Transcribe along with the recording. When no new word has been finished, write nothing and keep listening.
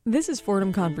This is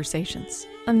Fordham Conversations.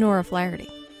 I'm Nora Flaherty.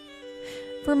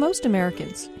 For most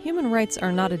Americans, human rights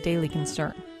are not a daily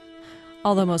concern.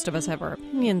 Although most of us have our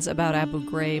opinions about Abu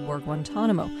Ghraib or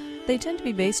Guantanamo, they tend to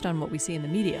be based on what we see in the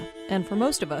media, and for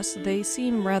most of us, they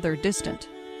seem rather distant.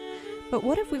 But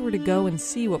what if we were to go and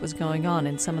see what was going on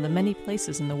in some of the many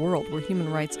places in the world where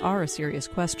human rights are a serious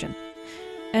question?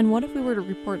 And what if we were to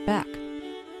report back?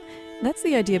 That's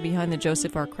the idea behind the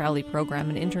Joseph R. Crowley Program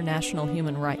in International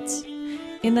Human Rights.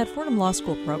 In that Fordham Law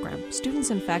School program,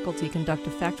 students and faculty conduct a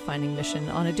fact-finding mission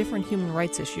on a different human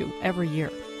rights issue every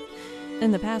year. In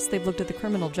the past, they've looked at the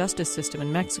criminal justice system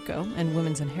in Mexico and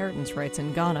women's inheritance rights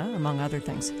in Ghana, among other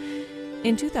things.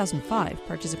 In 2005,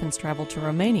 participants traveled to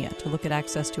Romania to look at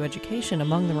access to education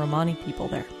among the Romani people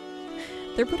there.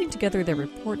 They're putting together their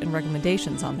report and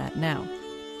recommendations on that now.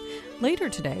 Later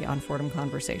today on Fordham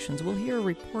Conversations, we'll hear a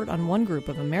report on one group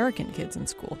of American kids in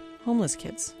school, homeless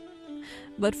kids.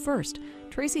 But first,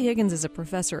 Tracy Higgins is a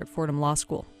professor at Fordham Law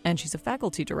School, and she's a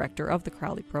faculty director of the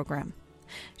Crowley Program.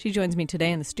 She joins me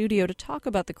today in the studio to talk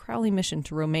about the Crowley mission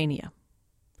to Romania.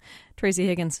 Tracy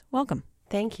Higgins, welcome.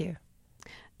 Thank you.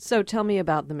 So tell me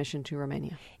about the mission to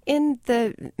Romania. In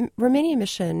the Romania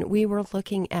mission, we were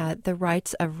looking at the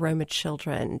rights of Roma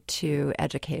children to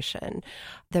education.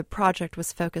 The project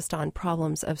was focused on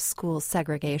problems of school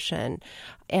segregation,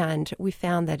 and we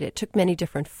found that it took many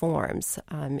different forms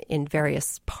in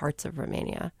various parts of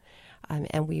Romania.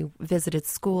 And we visited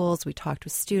schools, we talked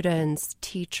with students,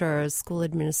 teachers, school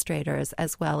administrators,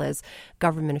 as well as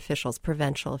government officials,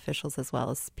 provincial officials, as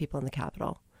well as people in the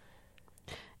capital.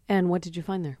 And what did you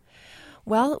find there?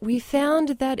 Well, we found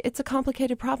that it's a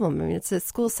complicated problem. I mean, it's a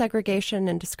school segregation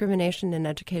and discrimination in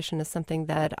education is something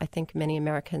that I think many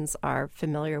Americans are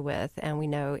familiar with, and we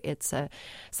know it's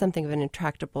something of an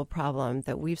intractable problem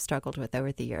that we've struggled with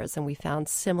over the years, and we found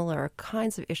similar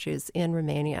kinds of issues in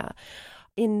Romania.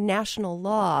 In national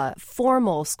law,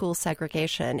 formal school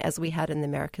segregation, as we had in the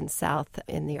American South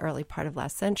in the early part of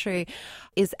last century,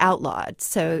 is outlawed.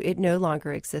 So it no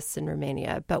longer exists in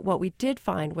Romania. But what we did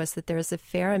find was that there is a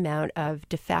fair amount of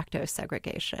de facto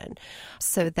segregation,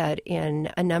 so that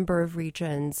in a number of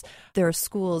regions, there are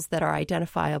schools that are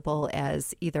identifiable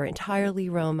as either entirely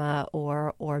Roma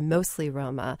or mostly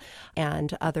Roma,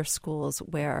 and other schools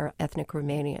where ethnic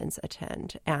Romanians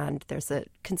attend. And there's a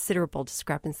considerable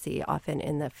discrepancy often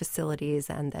in the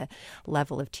facilities and the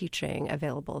level of teaching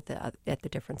available at the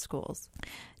different schools.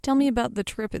 Tell me about the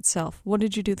trip itself. What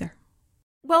did you do there?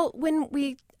 Well, when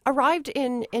we arrived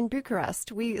in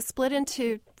Bucharest, we split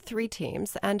into 3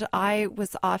 teams, and I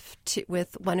was off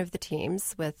with one of the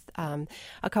teams with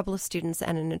a couple of students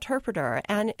and an interpreter.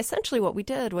 And essentially what we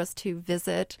did was to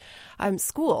visit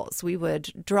schools. We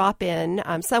would drop in.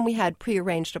 Some we had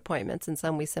prearranged appointments, and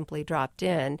some we simply dropped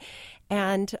in.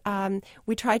 And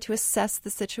we tried to assess the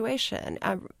situation.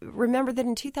 Remember that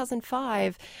in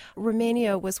 2005,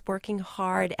 Romania was working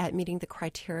hard at meeting the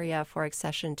criteria for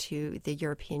accession to the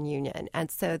European Union.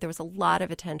 And so there was a lot of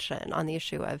attention on the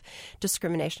issue of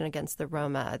discrimination against the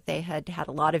Roma. They had had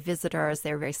a lot of visitors.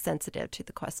 They were very sensitive to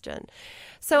the question.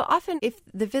 So often, if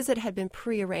the visit had been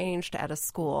prearranged at a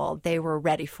school, they were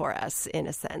ready for us, in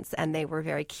a sense. And they were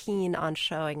very keen on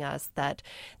showing us that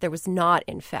there was not,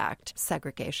 in fact,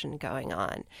 segregation going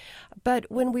on.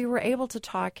 But when we were able to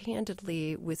talk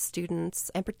candidly with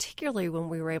students, and particularly when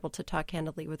we were able to talk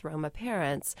candidly with Roma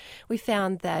parents, we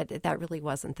found that that really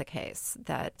wasn't the case,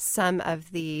 that some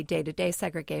of the day-to-day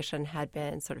segregation had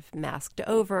been sort of masked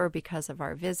over because of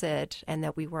our visit, and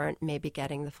that we weren't maybe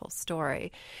getting the full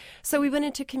story. So we went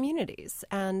into communities,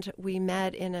 and we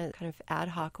met in a kind of ad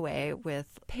hoc way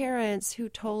with parents who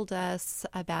told us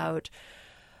about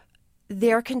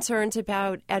their concerns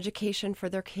about education for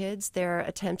their kids, their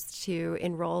attempts to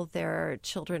enroll their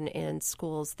children in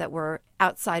schools that were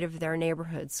outside of their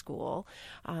neighborhood school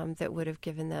that would have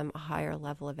given them a higher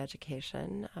level of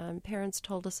education. Parents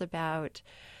told us about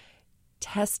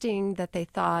testing that they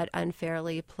thought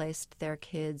unfairly placed their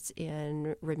kids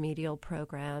in remedial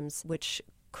programs, which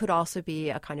could also be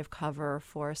a kind of cover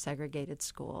for segregated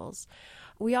schools.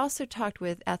 We also talked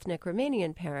with ethnic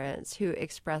Romanian parents who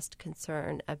expressed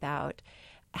concern about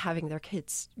having their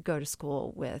kids go to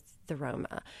school with the Roma.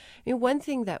 I mean, one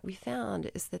thing that we found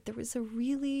is that there was a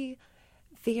really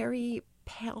very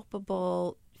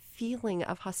palpable feeling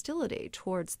of hostility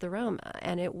towards the Roma,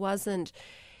 and there wasn't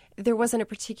a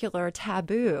particular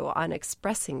taboo on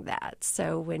expressing that.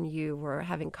 So when you were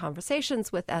having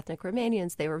conversations with ethnic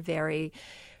Romanians, they were very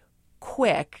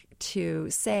quick to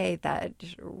say that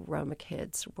Roma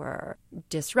kids were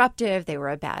disruptive, they were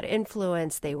a bad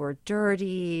influence, they were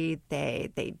dirty,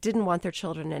 they didn't want their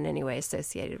children in any way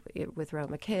associated with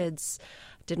Roma kids,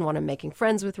 didn't want them making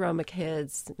friends with Roma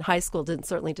kids. High school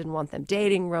certainly didn't want them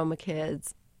dating Roma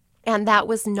kids. And that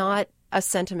was not a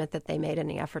sentiment that they made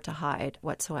any effort to hide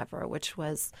whatsoever, which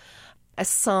was a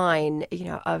sign,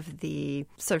 of the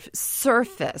sort of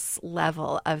surface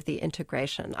level of the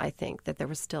integration. I think that there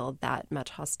was still that much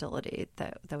hostility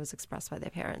that was expressed by their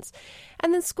parents.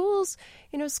 And then schools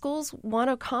want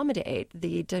to accommodate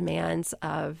the demands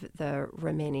of the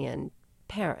Romanian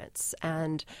parents.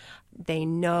 And they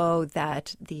know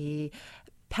that the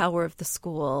power of the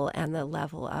school and the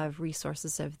level of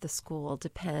resources of the school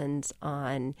depends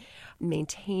on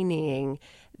maintaining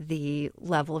the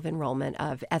level of enrollment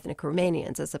of ethnic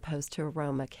Romanians as opposed to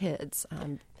Roma kids.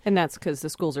 And that's because the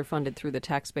schools are funded through the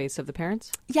tax base of the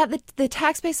parents? Yeah, the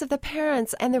tax base of the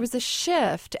parents. And there was a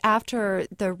shift after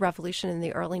the revolution in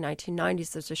the early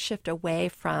 1990s. There's a shift away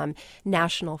from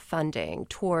national funding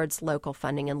towards local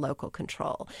funding and local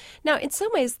control. Now, in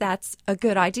some ways, that's a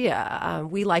good idea.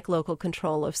 We like local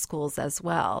control of schools as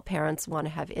well. Parents want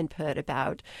to have input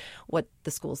about what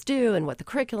the schools do and what the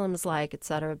curriculum is like, et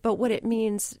cetera. But what it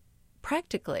means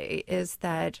practically is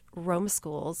that Roma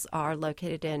schools are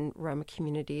located in Roma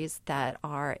communities that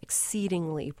are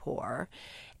exceedingly poor,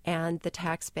 and the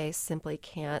tax base simply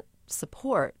can't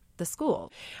support the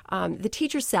school. The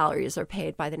teachers' salaries are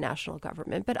paid by the national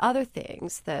government, but other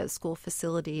things, the school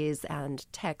facilities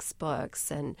and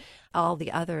textbooks and all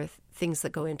the other things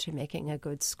that go into making a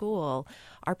good school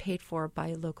are paid for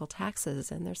by local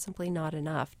taxes, and there's simply not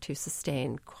enough to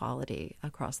sustain quality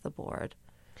across the board.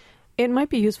 It might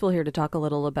be useful here to talk a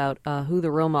little about who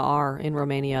the Roma are in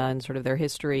Romania and sort of their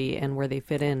history and where they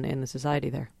fit in the society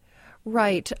there.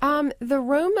 Right. The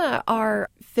Roma are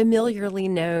familiarly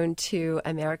known to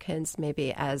Americans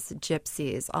maybe as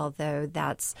gypsies, although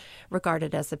that's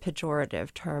regarded as a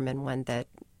pejorative term and one that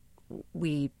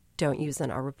we don't use in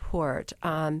our report.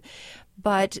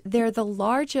 But they're the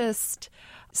largest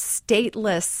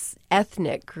stateless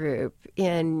ethnic group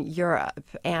in Europe,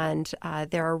 and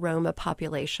there are Roma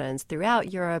populations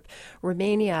throughout Europe.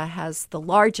 Romania has the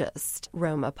largest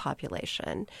Roma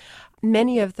population.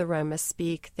 Many of the Roma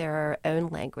speak their own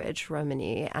language,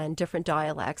 Romani, and different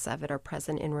dialects of it are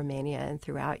present in Romania and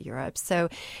throughout Europe. So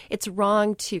it's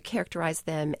wrong to characterize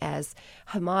them as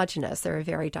homogenous. They're a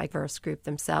very diverse group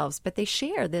themselves, but they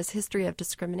share this history of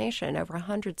discrimination over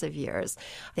hundreds of years.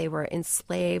 They were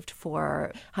enslaved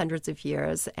for hundreds of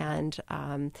years, and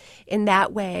in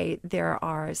that way, there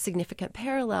are significant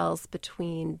parallels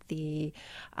between the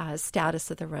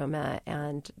status of the Roma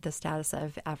and the status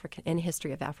of African and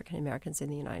history of African Americans in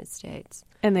the United States.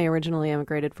 And they originally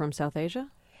immigrated from South Asia?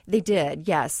 They did,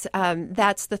 yes.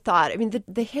 That's the thought. I mean,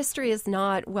 the history is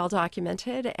not well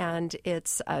documented, and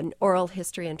it's an oral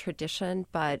history and tradition,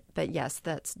 but yes,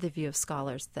 that's the view of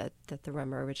scholars that the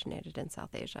Roma originated in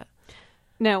South Asia.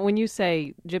 Now, when you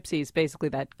say gypsies, basically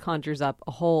that conjures up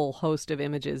a whole host of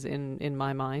images in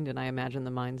my mind, and I imagine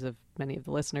the minds of many of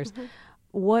the listeners. Mm-hmm.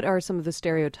 What are some of the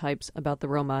stereotypes about the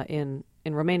Roma in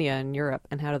Romania and Europe,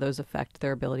 and how do those affect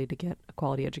their ability to get a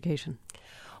quality education?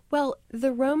 Well,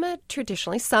 the Roma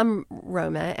traditionally, some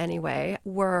Roma anyway,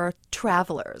 were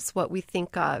travelers, what we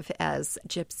think of as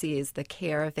gypsies, the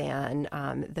caravan,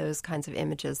 those kinds of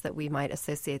images that we might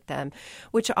associate them,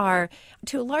 which are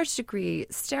to a large degree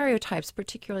stereotypes,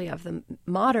 particularly of the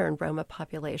modern Roma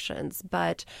populations,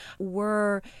 but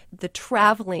were the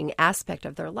traveling aspect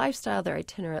of their lifestyle, their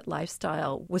itinerant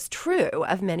lifestyle was true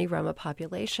of many Roma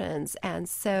populations. And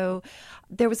so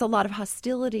there was a lot of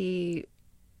hostility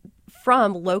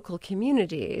from local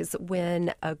communities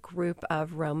when a group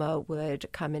of Roma would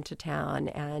come into town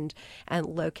and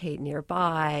locate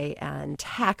nearby and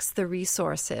tax the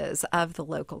resources of the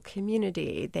local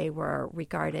community. They were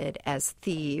regarded as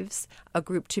thieves, a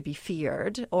group to be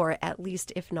feared, or at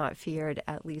least, if not feared,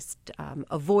 at least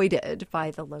avoided by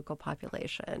the local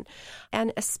population.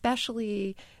 And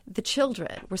especially the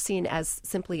children were seen as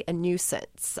simply a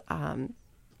nuisance,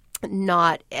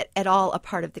 not at all a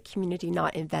part of the community,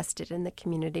 not invested in the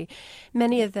community.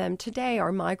 Many of them today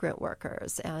are migrant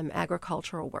workers,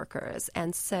 agricultural workers.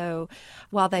 And so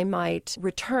while they might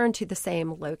return to the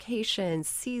same location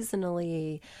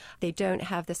seasonally, they don't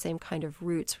have the same kind of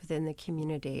roots within the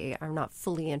community, are not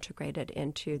fully integrated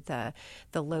into the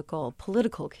local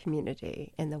political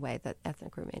community in the way that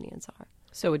ethnic Romanians are.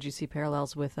 So would you see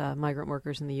parallels with migrant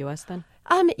workers in the U.S. then?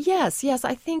 Yes.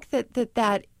 I think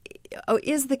that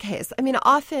is the case. I mean,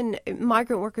 often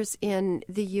migrant workers in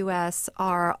the U.S.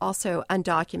 are also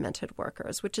undocumented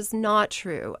workers, which is not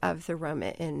true of the Roma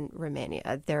in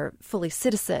Romania. They're fully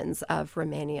citizens of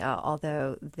Romania,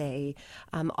 although they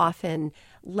often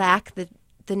lack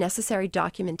the the necessary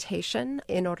documentation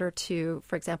in order to,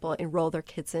 for example, enroll their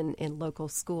kids in local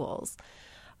schools.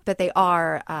 But they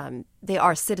are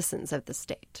citizens of the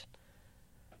state.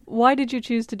 Why did you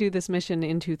choose to do this mission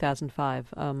in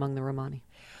 2005 among the Romani?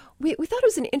 We thought it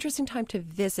was an interesting time to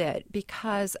visit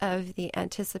because of the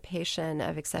anticipation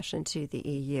of accession to the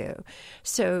EU.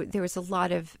 So there was a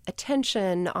lot of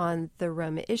attention on the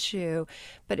Roma issue,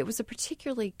 but it was a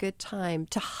particularly good time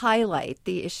to highlight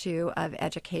the issue of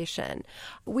education.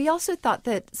 We also thought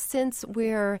that since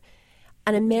we're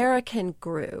an American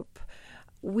group,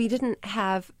 we didn't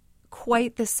have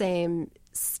quite the same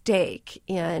stake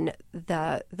in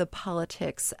the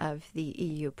politics of the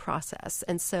EU process.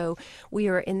 And so we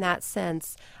are, in that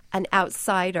sense, an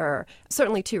outsider,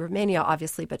 certainly to Romania,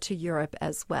 obviously, but to Europe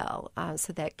as well.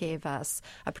 So that gave us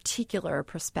a particular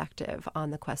perspective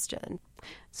on the question.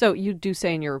 So you do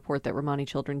say in your report that Romani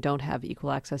children don't have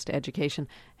equal access to education.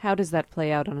 How does that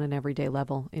play out on an everyday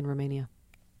level in Romania?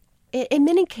 In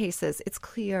many cases, it's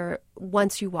clear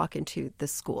once you walk into the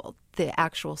school, the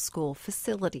actual school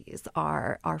facilities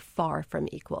are far from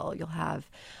equal. You'll have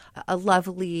a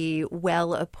lovely,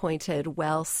 well-appointed,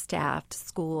 well-staffed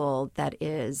school that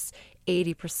is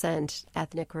 80%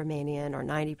 ethnic Romanian or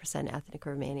 90% ethnic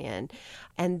Romanian.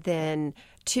 And then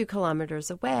 2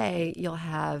 kilometers away, you'll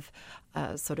have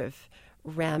a sort of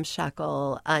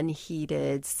ramshackle,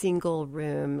 unheated,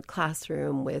 single-room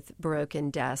classroom with broken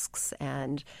desks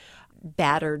and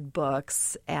battered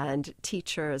books and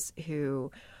teachers who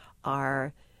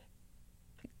are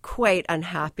quite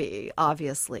unhappy,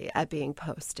 obviously, at being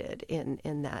posted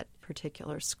in that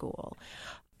particular school.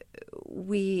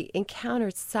 We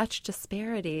encountered such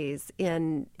disparities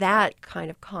in that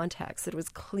kind of context. It was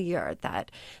clear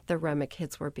that the Roma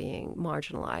kids were being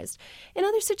marginalized. In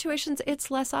other situations,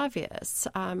 it's less obvious.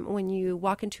 When you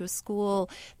walk into a school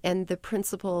and the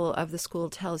principal of the school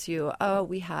tells you, oh,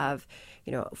 we have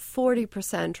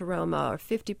 40% Roma or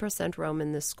 50% Roma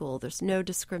in this school, there's no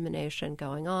discrimination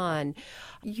going on,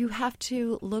 you have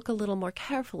to look a little more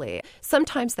carefully.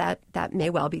 Sometimes that may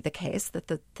well be the case, that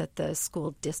the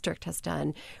school district has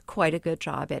done quite a good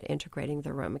job at integrating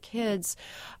the Roma kids.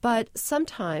 But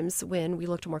sometimes when we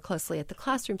looked more closely at the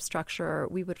classroom structure,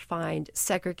 we would find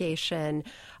segregation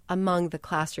among the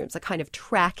classrooms, a kind of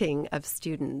tracking of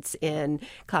students in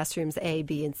classrooms A,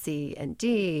 B, and C, and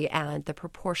D, and the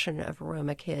proportion of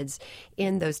Roma kids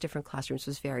in those different classrooms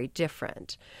was very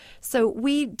different. So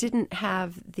we didn't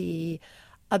have the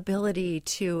ability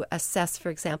to assess, for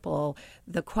example,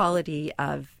 the quality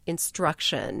of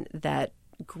instruction that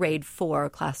grade 4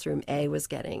 classroom A was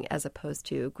getting as opposed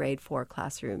to grade 4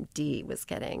 classroom D was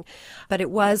getting. But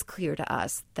it was clear to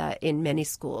us that in many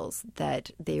schools that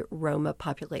the Roma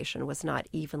population was not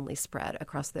evenly spread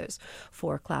across those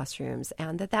 4 classrooms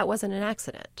and that wasn't an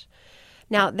accident.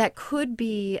 Now, that could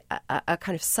be a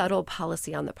kind of subtle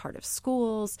policy on the part of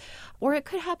schools, or it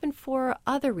could happen for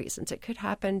other reasons. It could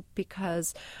happen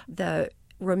because the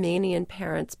Romanian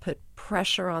parents put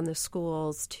pressure on the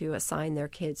schools to assign their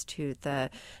kids to the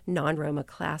non-Roma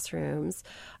classrooms.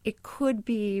 It could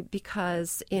be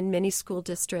because in many school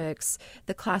districts,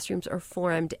 the classrooms are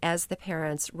formed as the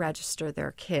parents register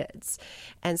their kids.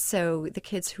 And so the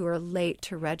kids who are late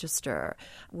to register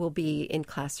will be in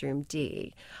classroom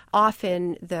D.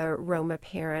 Often the Roma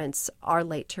parents are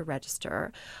late to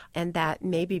register, and that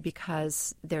may be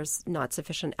because there's not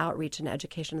sufficient outreach and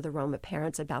education of the Roma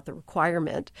parents about the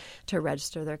requirement to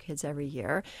register their kids every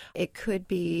year. It could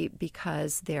be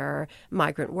because they're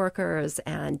migrant workers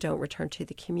and don't return to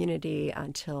the community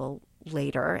until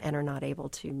later and are not able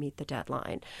to meet the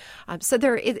deadline. So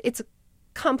it's a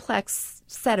complex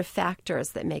set of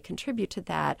factors that may contribute to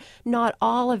that. Not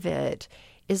all of it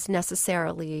is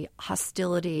necessarily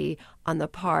hostility on the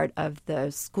part of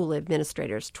the school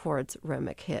administrators towards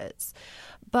Roma kids.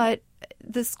 But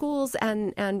the schools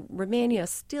and Romania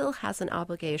still has an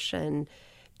obligation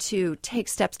to take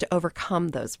steps to overcome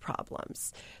those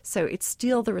problems. So it's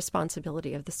still the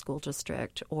responsibility of the school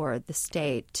district or the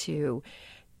state to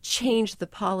change the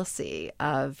policy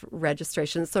of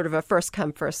registration, sort of a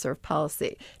first-come, first-served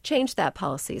policy. Change that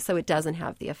policy so it doesn't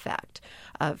have the effect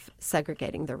of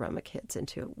segregating the Roma kids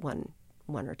into one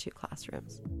or two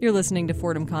classrooms. You're listening to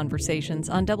Fordham Conversations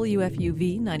on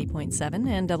WFUV 90.7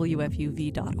 and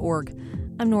WFUV.org.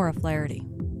 I'm Nora Flaherty.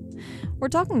 We're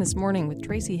talking this morning with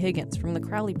Tracy Higgins from the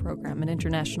Crowley Program in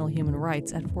International Human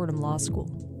Rights at Fordham Law School.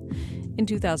 In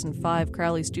 2005,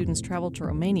 Crowley students traveled to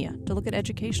Romania to look at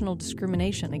educational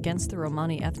discrimination against the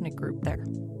Romani ethnic group there.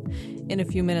 In a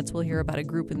few minutes, we'll hear about a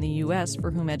group in the U.S.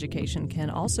 for whom education can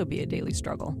also be a daily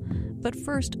struggle. But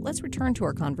first, let's return to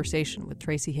our conversation with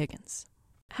Tracy Higgins.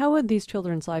 How would these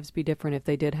children's lives be different if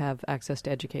they did have access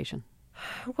to education?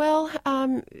 Well,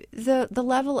 the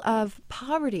level of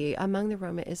poverty among the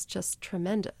Roma is just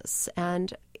tremendous,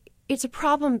 and it's a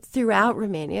problem throughout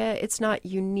Romania. It's not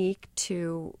unique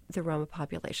to the Roma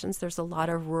populations. There's a lot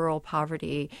of rural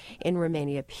poverty in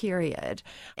Romania, period.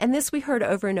 And this we heard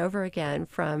over and over again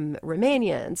from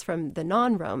Romanians, from the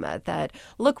non-Roma, that,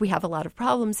 look, we have a lot of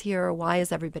problems here. Why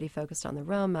is everybody focused on the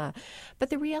Roma? But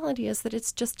the reality is that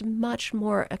it's just much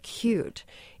more acute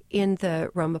in the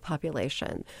Roma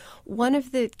population. One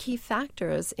of the key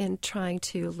factors in trying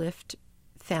to lift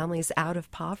families out of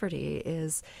poverty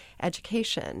is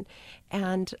education.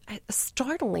 And a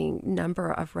startling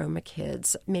number of Roma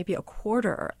kids, maybe a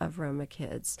quarter of Roma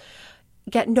kids,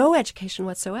 get no education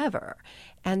whatsoever.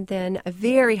 And then a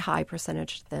very high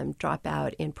percentage of them drop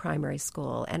out in primary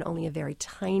school, and only a very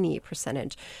tiny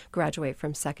percentage graduate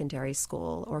from secondary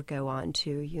school or go on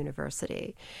to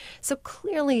university. So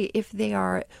clearly, if they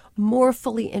are more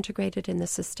fully integrated in the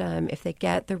system, if they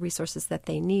get the resources that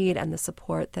they need and the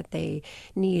support that they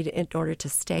need in order to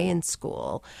stay in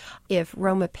school, if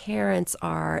Roma parents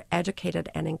are educated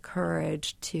and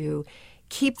encouraged to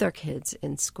keep their kids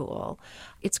in school,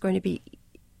 it's going to be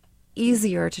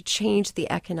easier to change the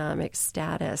economic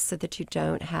status so that you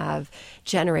don't have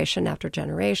generation after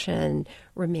generation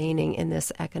remaining in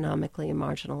this economically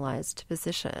marginalized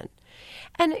position.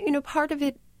 And, part of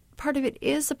it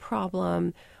is a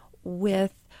problem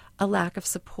with a lack of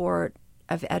support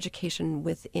of education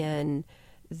within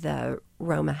the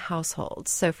Roma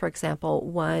households. So, for example,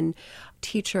 one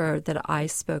teacher that I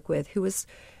spoke with who was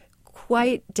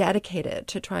quite dedicated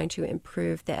to trying to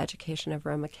improve the education of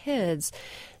Roma kids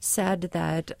said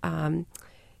that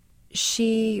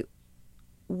she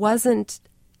wasn't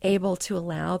able to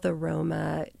allow the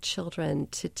Roma children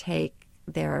to take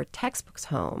their textbooks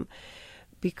home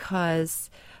because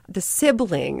the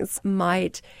siblings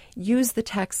might use the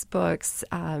textbooks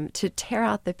to tear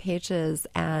out the pages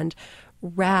and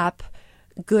wrap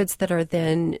goods that are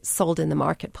then sold in the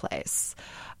marketplace,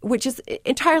 which is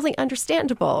entirely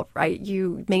understandable, right?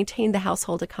 You maintain the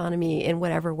household economy in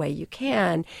whatever way you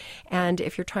can. And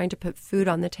if you're trying to put food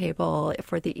on the table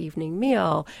for the evening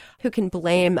meal, who can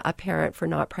blame a parent for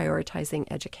not prioritizing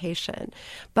education?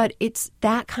 But it's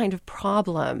that kind of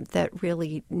problem that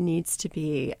really needs to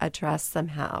be addressed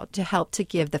somehow to help to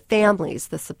give the families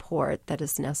the support that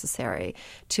is necessary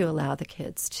to allow the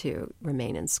kids to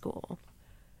remain in school.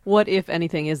 What, if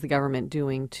anything, is the government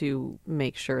doing to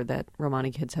make sure that Romani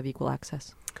kids have equal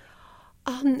access?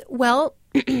 Well,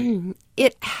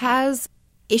 it has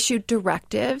issued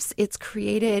directives. It's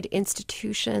created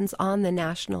institutions on the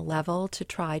national level to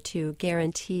try to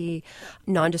guarantee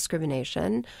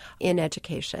non-discrimination in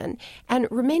education. And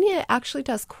Romania actually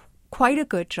does quite a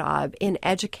good job in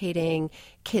educating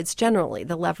kids generally.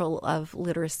 The level of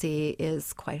literacy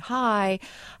is quite high.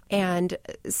 And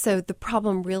so the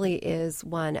problem really is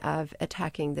one of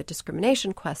attacking the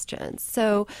discrimination questions.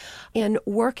 So in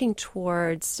working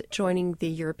towards joining the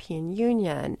European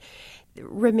Union,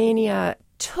 Romania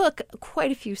took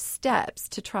quite a few steps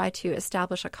to try to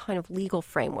establish a kind of legal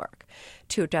framework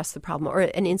to address the problem, or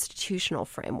an institutional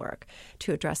framework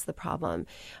to address the problem.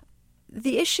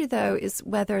 The issue, though, is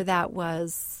whether that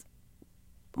was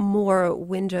more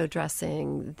window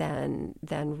dressing than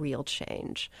real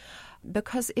change.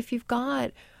 Because if you've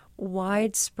got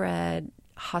widespread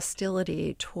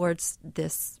hostility towards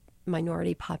this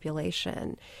minority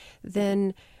population,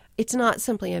 then it's not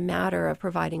simply a matter of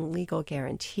providing legal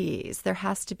guarantees. There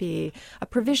has to be a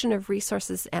provision of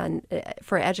resources and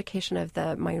for education of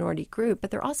the minority group,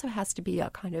 but there also has to be a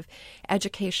kind of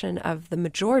education of the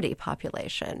majority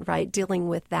population, right? Dealing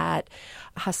with that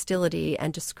hostility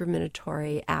and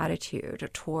discriminatory attitude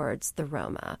towards the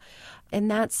Roma.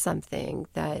 And that's something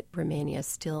that Romania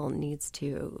still needs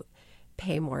to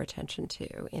pay more attention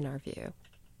to, in our view.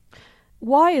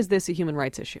 Why is this a human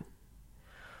rights issue?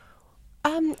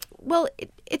 Well,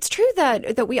 it's true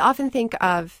that we often think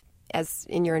of, as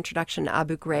in your introduction,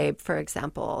 Abu Ghraib, for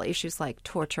example, issues like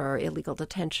torture or illegal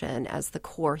detention as the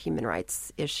core human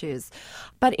rights issues.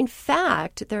 But in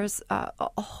fact, there's a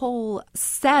whole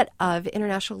set of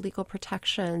international legal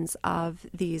protections of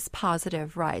these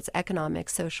positive rights, economic,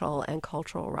 social, and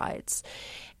cultural rights.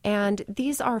 And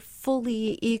these are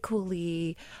fully,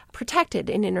 equally protected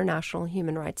in international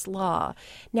human rights law.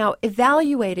 Now,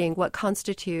 evaluating what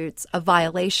constitutes a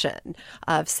violation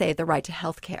of, say, the right to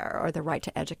health care or the right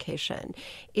to education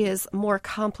is more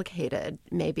complicated,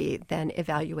 maybe, than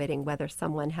evaluating whether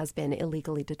someone has been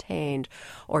illegally detained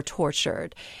or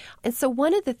tortured. And so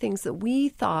one of the things that we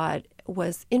thought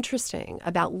was interesting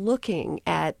about looking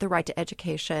at the right to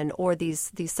education or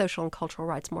these social and cultural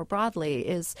rights more broadly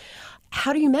is,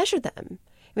 how do you measure them?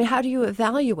 I mean, how do you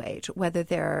evaluate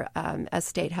whether a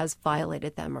state has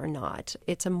violated them or not?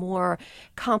 It's a more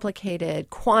complicated,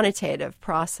 quantitative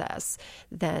process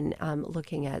than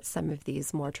looking at some of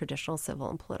these more traditional civil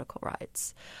and political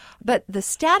rights. But the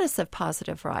status of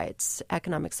positive rights,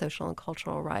 economic, social, and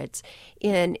cultural rights,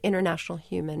 in international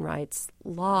human rights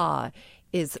law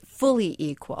is fully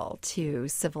equal to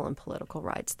civil and political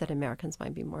rights that Americans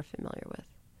might be more familiar with.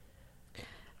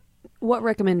 What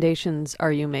recommendations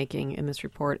are you making in this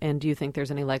report, and do you think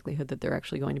there's any likelihood that they're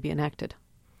actually going to be enacted?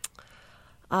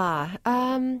 Well,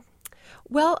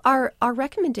 our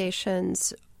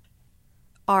recommendations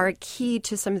are key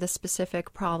to some of the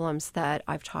specific problems that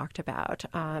I've talked about,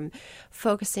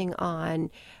 focusing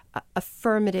on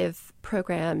affirmative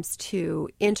programs to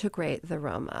integrate the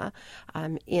Roma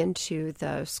into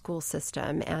the school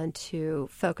system and to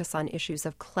focus on issues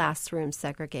of classroom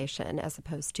segregation as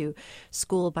opposed to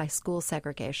school-by-school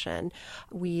segregation.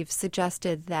 We've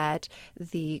suggested that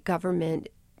the government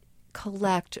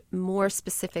collect more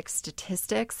specific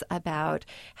statistics about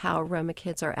how Roma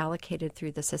kids are allocated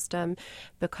through the system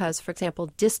because, for example,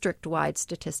 district-wide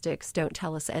statistics don't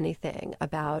tell us anything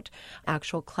about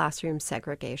actual classroom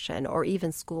segregation or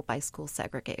even school-by-school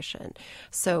segregation.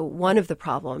 So one of the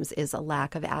problems is a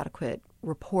lack of adequate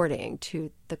reporting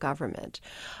to the government.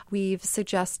 We've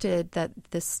suggested that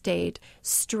the state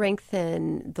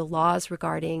strengthen the laws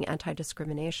regarding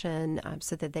anti-discrimination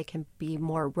so that they can be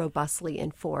more robustly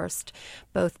enforced,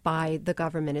 both by the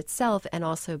government itself and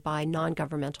also by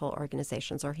non-governmental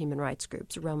organizations or human rights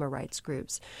groups, Roma rights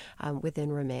groups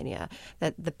within Romania,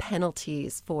 that the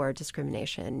penalties for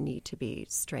discrimination need to be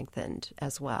strengthened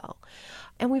as well.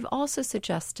 And we've also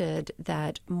suggested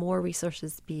that more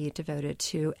resources be devoted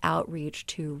to outreach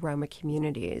to Roma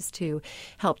communities to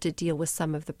help to deal with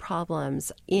some of the problems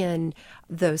in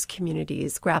those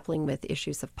communities, grappling with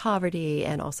issues of poverty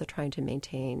and also trying to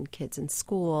maintain kids in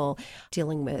school,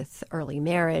 dealing with early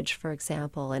marriage, for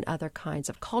example, and other kinds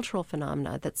of cultural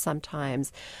phenomena that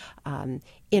sometimes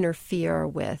interfere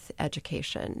with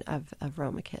education of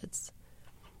Roma kids.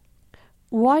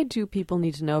 Why do people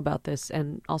need to know about this,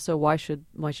 and also why should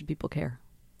people care?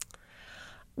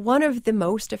 One of the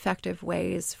most effective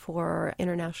ways for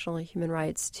international human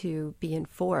rights to be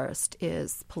enforced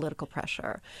is political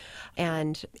pressure.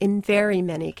 And in very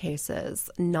many cases,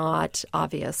 not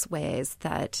obvious ways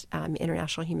that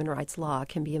international human rights law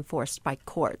can be enforced by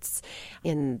courts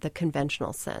in the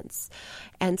conventional sense.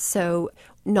 And so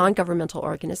non-governmental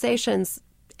organizations,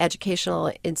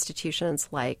 educational institutions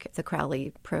like the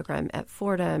Crowley program at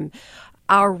Fordham,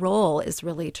 our role is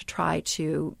really to try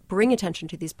to bring attention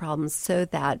to these problems so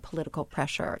that political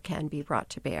pressure can be brought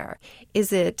to bear.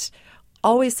 Is it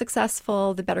always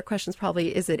successful? The better question is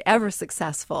probably, is it ever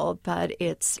successful? But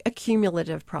it's a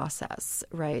cumulative process,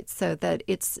 right? So that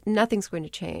nothing's going to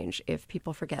change if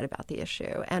people forget about the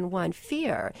issue. And one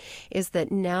fear is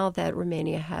that now that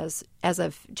Romania has, as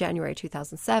of January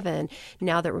 2007,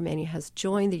 now that Romania has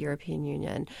joined the European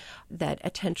Union, that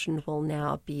attention will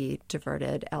now be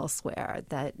diverted elsewhere,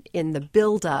 that in the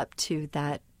build-up to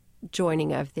that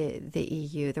joining of the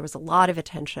EU, there was a lot of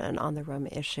attention on the Roma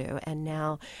issue, and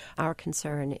now our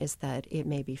concern is that it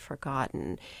may be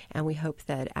forgotten, and we hope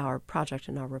that our project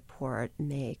and our report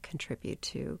may contribute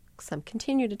to some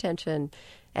continued attention,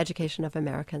 education of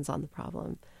Americans on the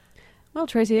problem. Well,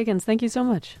 Tracy Higgins, thank you so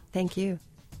much. Thank you.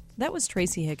 That was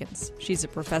Tracy Higgins. She's a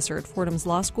professor at Fordham's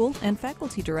Law School and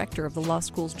faculty director of the law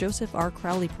school's Joseph R.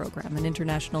 Crowley Program in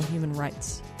International Human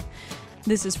Rights.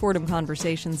 This is Fordham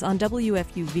Conversations on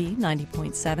WFUV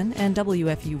 90.7 and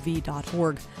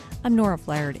WFUV.org. I'm Nora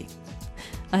Flaherty.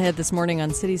 Ahead this morning on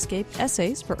Cityscape,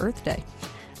 essays for Earth Day.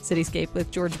 Cityscape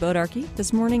with George Bodarky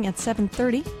this morning at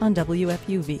 7:30 on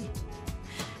WFUV.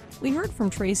 We heard from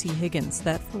Tracy Higgins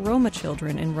that for Roma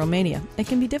children in Romania, it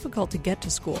can be difficult to get to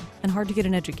school and hard to get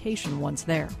an education once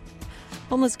there.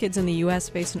 Homeless kids in the U.S.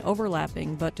 face an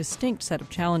overlapping but distinct set of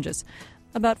challenges.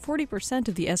 About 40%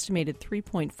 of the estimated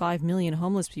 3.5 million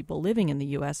homeless people living in the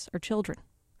U.S. are children.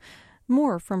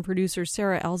 More from producers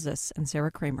Sarah Elzis and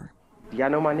Sarah Kramer. Do y'all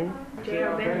know my name?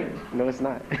 J.R. Bennett. No, it's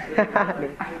not.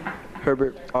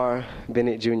 Herbert R.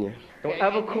 Bennett Jr. Don't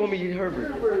ever call me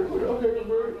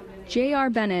Herbert. J.R.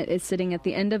 Bennett is sitting at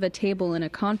the end of a table in a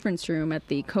conference room at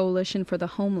the Coalition for the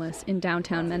Homeless in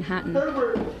downtown Manhattan.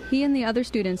 He and the other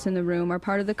students in the room are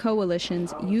part of the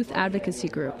Coalition's youth advocacy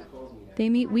group. They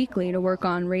meet weekly to work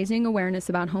on raising awareness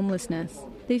about homelessness.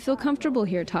 They feel comfortable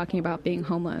here talking about being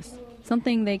homeless.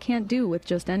 something they can't do with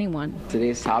just anyone.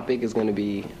 Today's topic is going to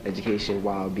be education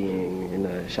while being in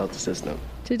the shelter system.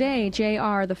 Today,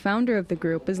 JR, the founder of the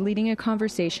group, is leading a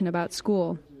conversation about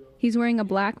school. He's wearing a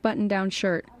black button-down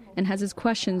shirt and has his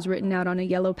questions written out on a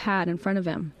yellow pad in front of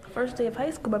him. First day of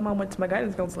high school, my mom went to my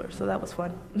guidance counselor, so that was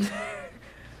fun.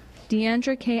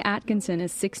 Deandra K. Atkinson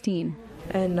is 16.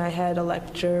 And I had a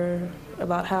lecture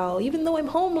about how even though I'm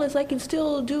homeless, I can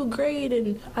still do great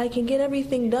and I can get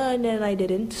everything done, and I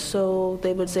didn't. So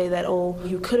they would say that, oh,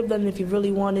 you could have done it if you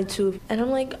really wanted to. And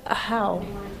I'm like, how?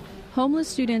 Homeless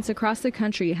students across the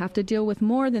country have to deal with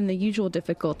more than the usual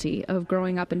difficulty of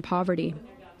growing up in poverty.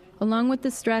 Along with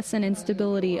the stress and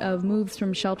instability of moves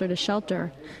from shelter to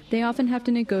shelter, they often have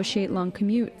to negotiate long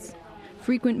commutes.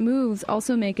 Frequent moves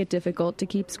also make it difficult to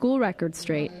keep school records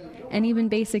straight, and even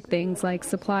basic things like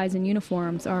supplies and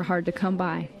uniforms are hard to come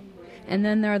by. And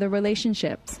then there are the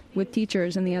relationships with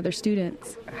teachers and the other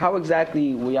students. How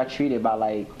exactly were y'all treated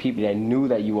by people that knew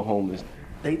that you were homeless?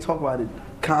 They talk about it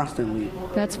constantly.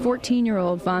 That's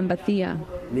 14-year-old Van Bathia.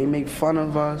 They make fun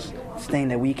of us, saying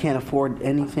that we can't afford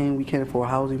anything, we can't afford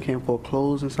housing, we can't afford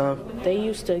clothes and stuff. They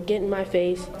used to get in my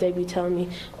face. They'd be telling me,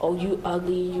 oh, you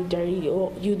ugly, you dirty,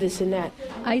 oh, you this and that.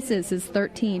 Isis is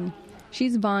 13.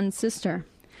 She's Vaughn's sister.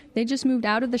 They just moved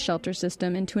out of the shelter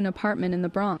system into an apartment in the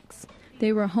Bronx.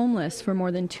 They were homeless for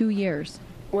more than 2 years.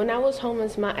 When I was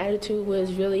homeless, my attitude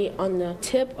was really on the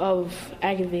tip of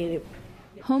aggravated.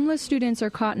 Homeless students are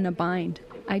caught in a bind.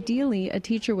 Ideally, a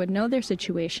teacher would know their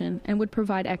situation and would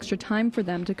provide extra time for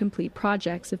them to complete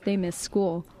projects if they miss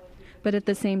school. But at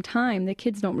the same time, the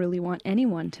kids don't really want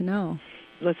anyone to know.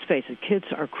 Let's face it, kids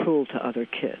are cruel to other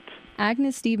kids.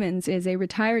 Agnes Stevens is a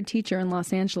retired teacher in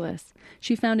Los Angeles.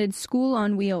 She founded School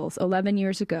on Wheels 11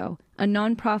 years ago, a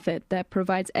nonprofit that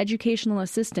provides educational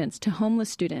assistance to homeless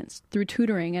students through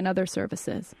tutoring and other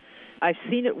services. I've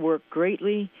seen it work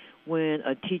greatly when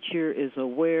a teacher is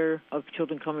aware of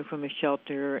children coming from a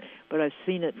shelter, but I've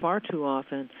seen it far too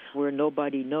often where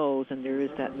nobody knows and there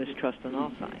is that mistrust on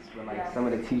all sides. Some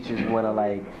of the teachers want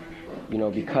to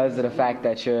because of the fact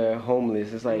that you're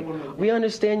homeless, it's like, we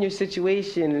understand your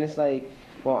situation, and it's like,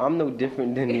 well, I'm no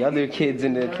different than the other kids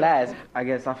in the class. I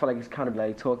guess I feel like it's kind of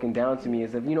like talking down to me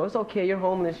as if, it's okay, you're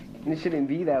homeless, it shouldn't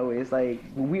be that way. It's like,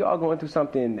 we are going through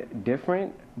something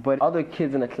different, but other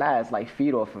kids in the class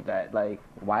feed off of that.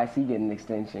 Why is he getting an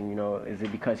extension? Is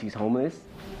it because he's homeless?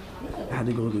 I had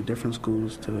to go to different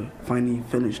schools to finally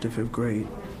finish the 5th grade.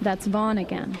 That's Vaughn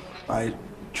again. I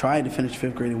tried to finish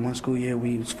 5th grade in one school year.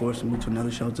 We was forced to move to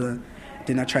another shelter.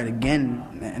 Then I tried again,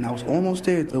 and I was almost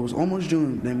there. It was almost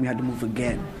June. Then we had to move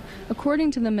again.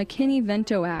 According to the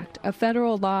McKinney-Vento Act, a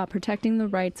federal law protecting the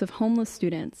rights of homeless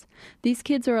students, these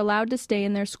kids are allowed to stay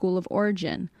in their school of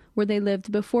origin, where they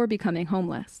lived before becoming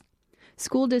homeless.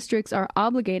 School districts are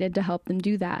obligated to help them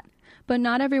do that, but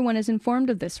not everyone is informed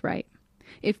of this right.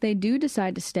 If they do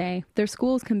decide to stay, their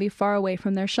schools can be far away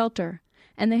from their shelter,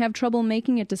 and they have trouble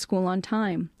making it to school on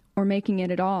time, or making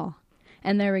it at all.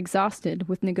 And they're exhausted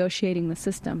with negotiating the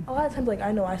system. A lot of times,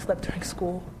 I know I slept during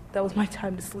school. That was my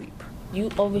time to sleep. You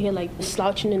over here,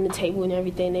 slouching in the table and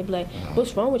everything. They'd be like,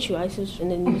 what's wrong with you, Isis? And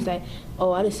then you was like,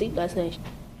 oh, I didn't sleep last night.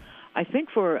 I think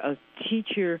for a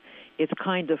teacher, it's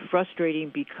kind of frustrating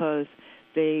because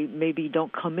they maybe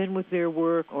don't come in with their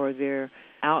work or they're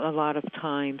out a lot of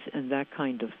times and that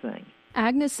kind of thing.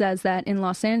 Agnes says that in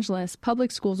Los Angeles,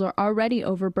 public schools are already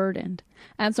overburdened,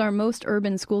 as are most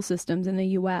urban school systems in the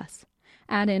U.S.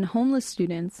 Add in homeless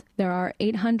students, there are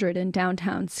 800 in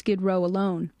downtown Skid Row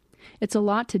alone. It's a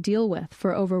lot to deal with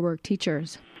for overworked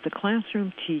teachers. The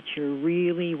classroom teacher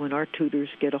really, when our tutors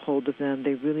get a hold of them,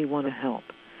 they really want to help.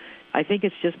 I think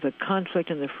it's just the conflict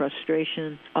and the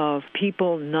frustration of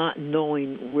people not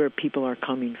knowing where people are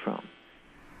coming from.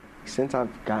 Since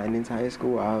I've gotten into high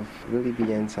school, I've really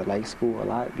begun to like school a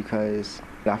lot because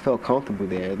I felt comfortable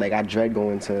there. I dread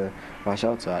going to my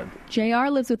shelter. JR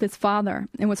lives with his father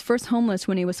and was first homeless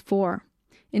when he was 4.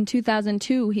 In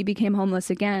 2002, he became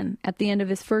homeless again at the end of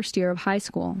his first year of high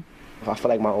school. I feel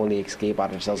like my only escape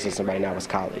out of the shelter system right now is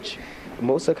college.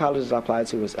 Most of the colleges I applied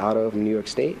to was out of New York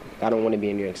State. I don't want to be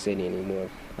in New York City anymore.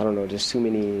 I don't know, just too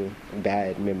many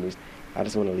bad memories. I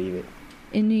just want to leave it.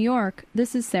 In New York,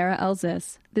 this is Sarah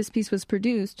Elzis. This piece was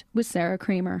produced with Sarah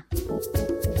Kramer.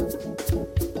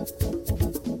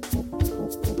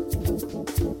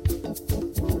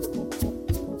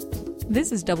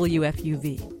 This is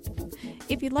WFUV.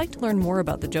 If you'd like to learn more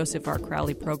about the Joseph R.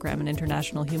 Crowley Program in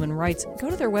International Human Rights, go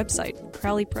to their website,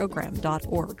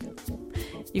 crowleyprogram.org.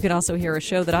 You can also hear a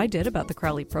show that I did about the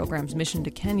Crowley program's mission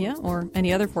to Kenya, or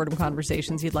any other Fordham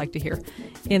Conversations you'd like to hear,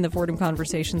 in the Fordham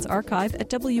Conversations archive at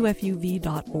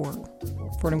wfuv.org.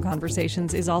 Fordham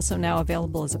Conversations is also now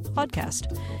available as a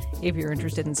podcast. If you're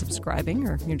interested in subscribing,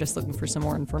 or you're just looking for some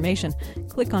more information,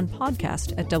 click on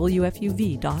podcast at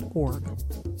wfuv.org.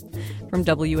 From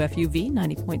WFUV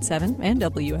 90.7 and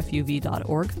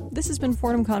WFUV.org, this has been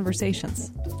Fordham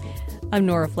Conversations. I'm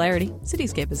Nora Flaherty.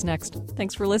 Cityscape is next.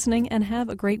 Thanks for listening and have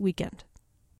a great weekend.